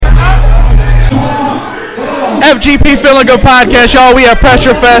FGP Feeling Good podcast, y'all. We at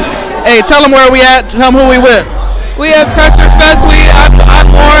Pressure Fest. Hey, tell them where we at. Tell them who we with. We at Pressure Fest. I'm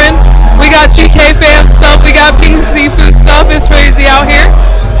Lauren. We got GK Fam stuff. We got Pink Seafood stuff. It's crazy out here.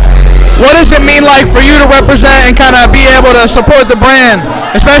 What does it mean like for you to represent and kind of be able to support the brand,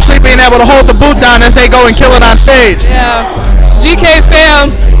 especially being able to hold the boot down as they go and kill it on stage? Yeah. GK Fam,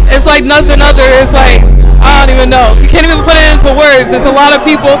 it's like nothing other. It's like, I don't even know. You can't even put it into words. There's a lot of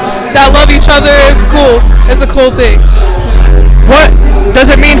people that love each other. It's cool. It's a cool thing. What does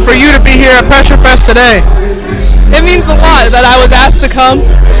it mean for you to be here at Pressure Fest today? It means a lot that I was asked to come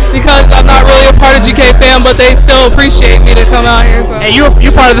because I'm not really a part of GK Fam, but they still appreciate me to come out here. So. Hey, you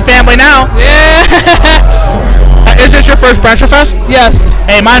part of the family now. Yeah. Is this your first Pressure Fest? Yes.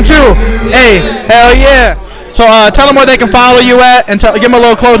 Hey, mine too. Hey, hell yeah. So tell them where they can follow you at and give them a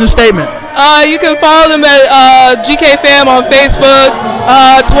little closing statement. You can follow them at GK Fam on Facebook,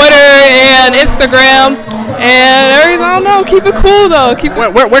 Twitter, and Instagram, and everything. I don't know. Keep it cool though.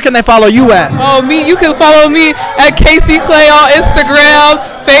 Where can they follow you at? Oh, you can follow me at Casey Clay on Instagram,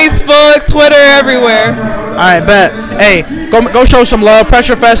 Facebook, Twitter, everywhere. All right, bet. Hey, go show some love.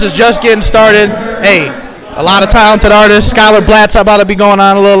 Pressure Fest is just getting started. Hey, a lot of talented artists. Skylar Blatt's about to be going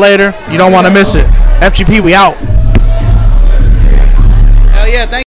on a little later. You don't want to miss it. FGP, we out. Hell yeah, thank you.